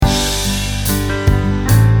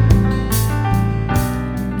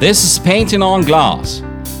This is Painting on Glass,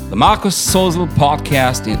 the Markus Sozel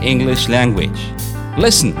podcast in English language.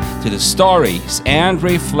 Listen to the stories and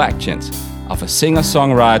reflections of a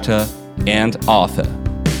singer-songwriter and author.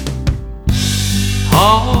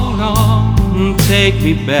 Hold on, take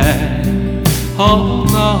me back. Hold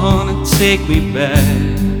on and take me back.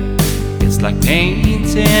 It's like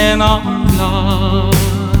painting on glass.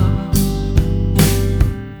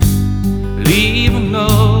 Leave a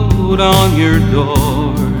note on your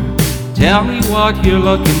door. Tell me what you're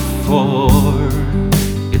looking for.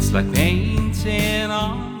 It's like painting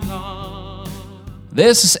on glass.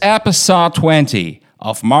 This is episode 20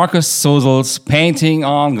 of Markus Sozel's Painting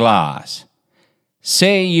on Glass.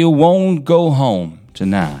 Say you won't go home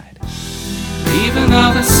tonight. Leave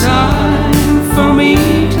another sign for me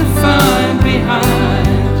to find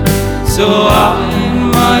behind, so I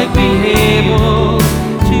might be able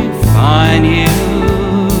to find you.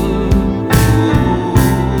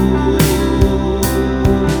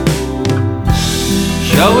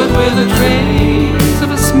 Show it with a trace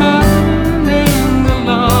of a smile and a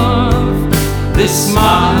love. This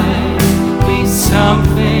might be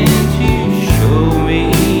something to show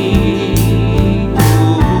me.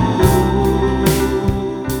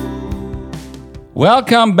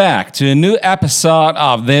 Welcome back to a new episode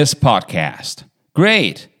of this podcast.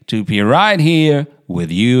 Great to be right here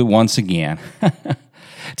with you once again.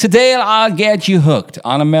 Today I'll get you hooked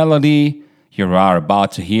on a melody you are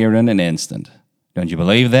about to hear in an instant. Don't you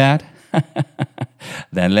believe that?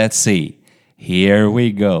 Then let's see. Here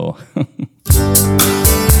we go.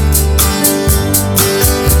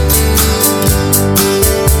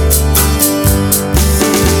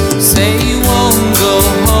 Say you won't go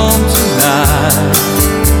home tonight.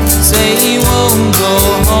 Say you won't go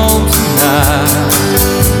home tonight.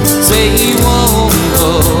 Say you won't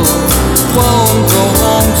go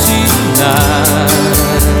home tonight.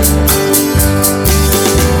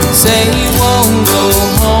 Say you won't go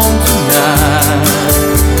home tonight.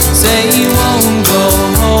 Say you won't go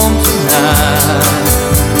home tonight.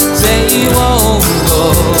 Say you won't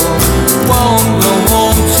go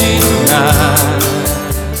home tonight.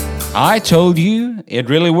 I told you, it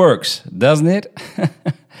really works, doesn't it?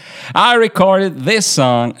 I recorded this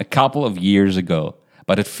song a couple of years ago,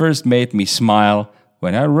 but it first made me smile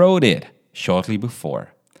when I wrote it shortly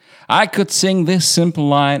before. I could sing this simple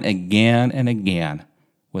line again and again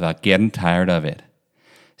without getting tired of it.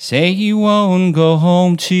 Say you won't go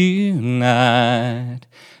home tonight.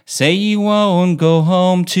 Say you won't go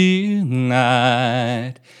home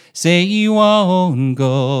tonight. Say you won't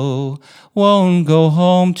go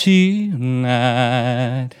home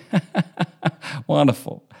tonight.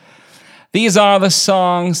 Wonderful. These are the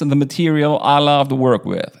songs and the material I love to work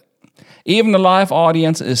with. Even the live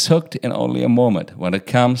audience is hooked in only a moment when it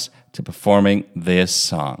comes to performing this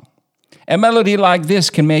song. A melody like this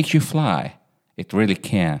can make you fly. It really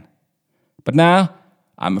can. But now,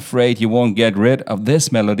 I'm afraid you won't get rid of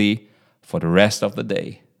this melody for the rest of the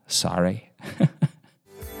day. Sorry.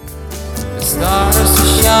 The stars are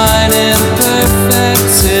shining perfect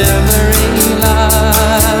silvery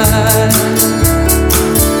light.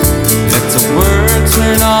 Let the world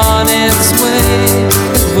turn on its way.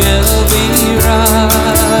 It will be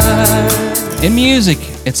right. In music,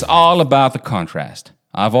 it's all about the contrast.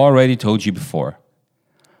 I've already told you before.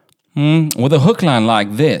 With a hook line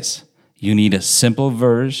like this, you need a simple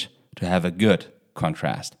verse to have a good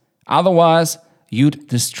contrast. Otherwise, you'd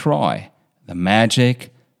destroy the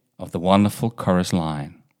magic of the wonderful chorus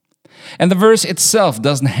line. And the verse itself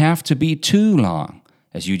doesn't have to be too long,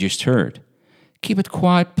 as you just heard. Keep it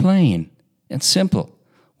quite plain and simple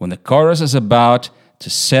when the chorus is about to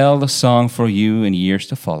sell the song for you in years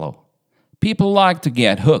to follow. People like to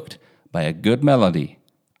get hooked by a good melody.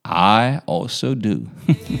 I also do.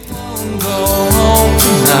 Say you won't go home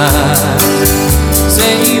tonight.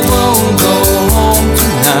 Say you won't go home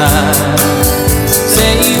tonight.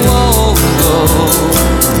 Say you won't go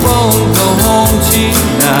home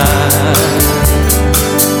tonight.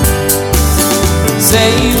 Say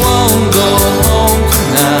you won't go home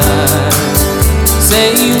tonight. Say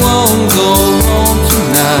you won't go home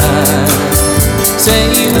tonight. Say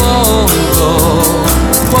you won't go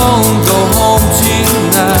home tonight.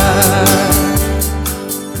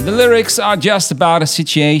 The lyrics are just about a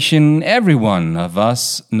situation every one of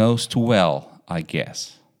us knows too well, I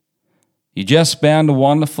guess. You just spend a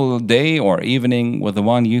wonderful day or evening with the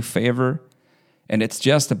one you favor, and it's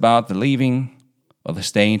just about the leaving or the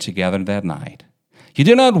staying together that night. You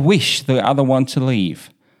do not wish the other one to leave,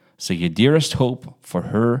 so your dearest hope for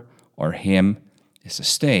her or him is to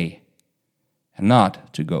stay and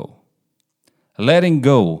not to go. Letting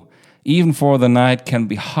go even for the night, can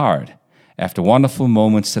be hard after wonderful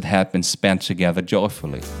moments that had been spent together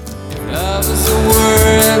joyfully. Love is a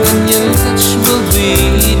word and your touch will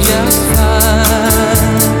be just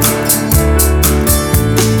fine.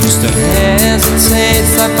 Just don't hesitate,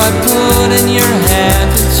 stop by putting your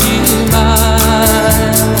hand into mine.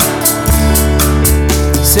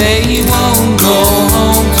 Say you won't go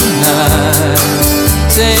home tonight.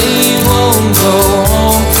 Say you won't go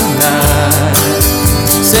home tonight.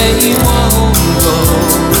 Say you won't go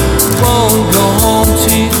home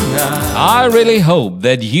tonight. I really hope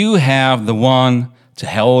that you have the one to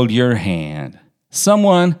hold your hand.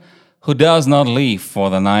 Someone who does not leave for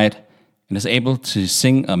the night and is able to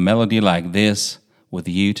sing a melody like this with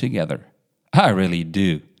you together. I really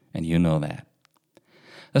do, and you know that.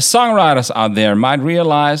 The songwriters out there might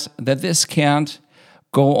realize that this can't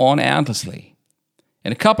go on endlessly.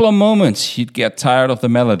 In a couple of moments, you'd get tired of the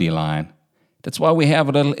melody line. That's why we have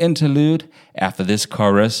a little interlude after this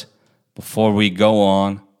chorus before we go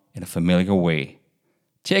on in a familiar way.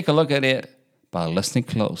 Take a look at it by listening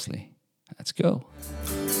closely. Let's go.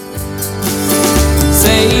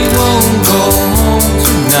 Say you won't go home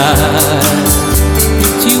tonight.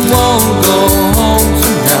 You won't go home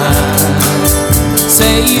tonight.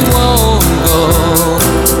 Say you won't go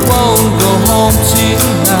home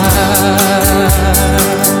tonight.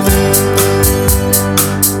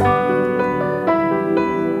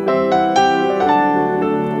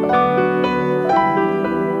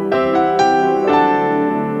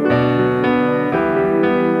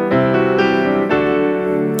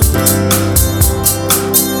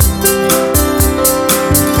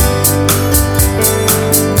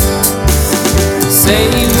 Say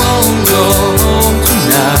you won't go home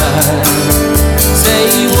tonight. Say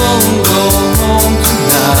you won't go home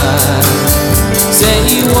tonight. Say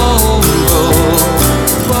you won't go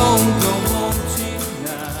home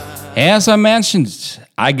tonight. As I mentioned,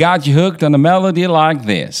 I got you hooked on a melody like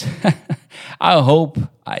this. I hope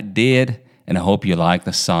I did, and I hope you like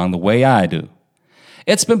the song the way I do.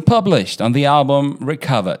 It's been published on the album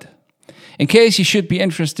Recovered. In case you should be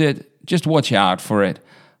interested, just watch out for it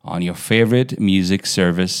on your favorite music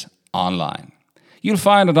service online. You'll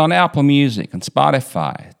find it on Apple Music, on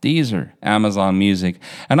Spotify, Deezer, Amazon Music,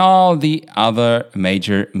 and all the other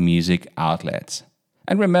major music outlets.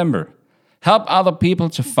 And remember, help other people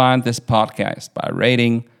to find this podcast by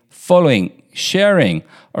rating, following, sharing,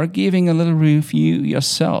 or giving a little review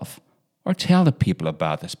yourself. Or tell the people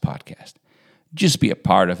about this podcast. Just be a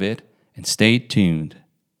part of it and stay tuned.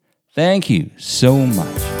 Thank you so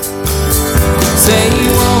much. Say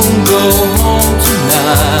you won't go home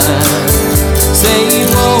tonight. Say you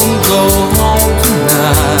won't go home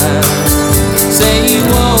tonight. Say you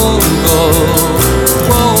won't go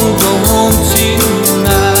home tonight.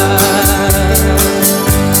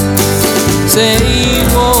 Say you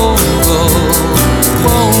won't go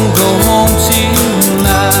home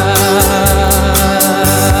tonight.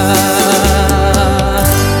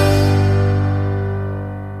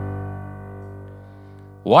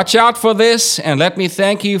 Watch out for this, and let me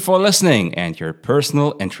thank you for listening and your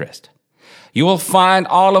personal interest. You will find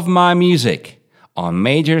all of my music on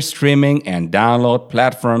major streaming and download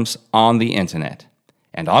platforms on the internet,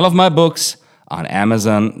 and all of my books on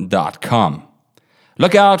Amazon.com.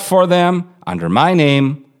 Look out for them under my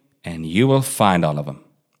name, and you will find all of them.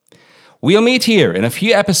 We'll meet here in a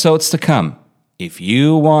few episodes to come, if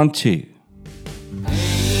you want to.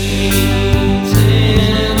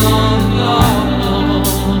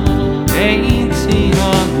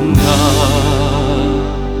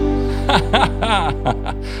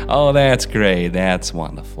 Oh, that's great. That's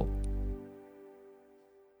wonderful.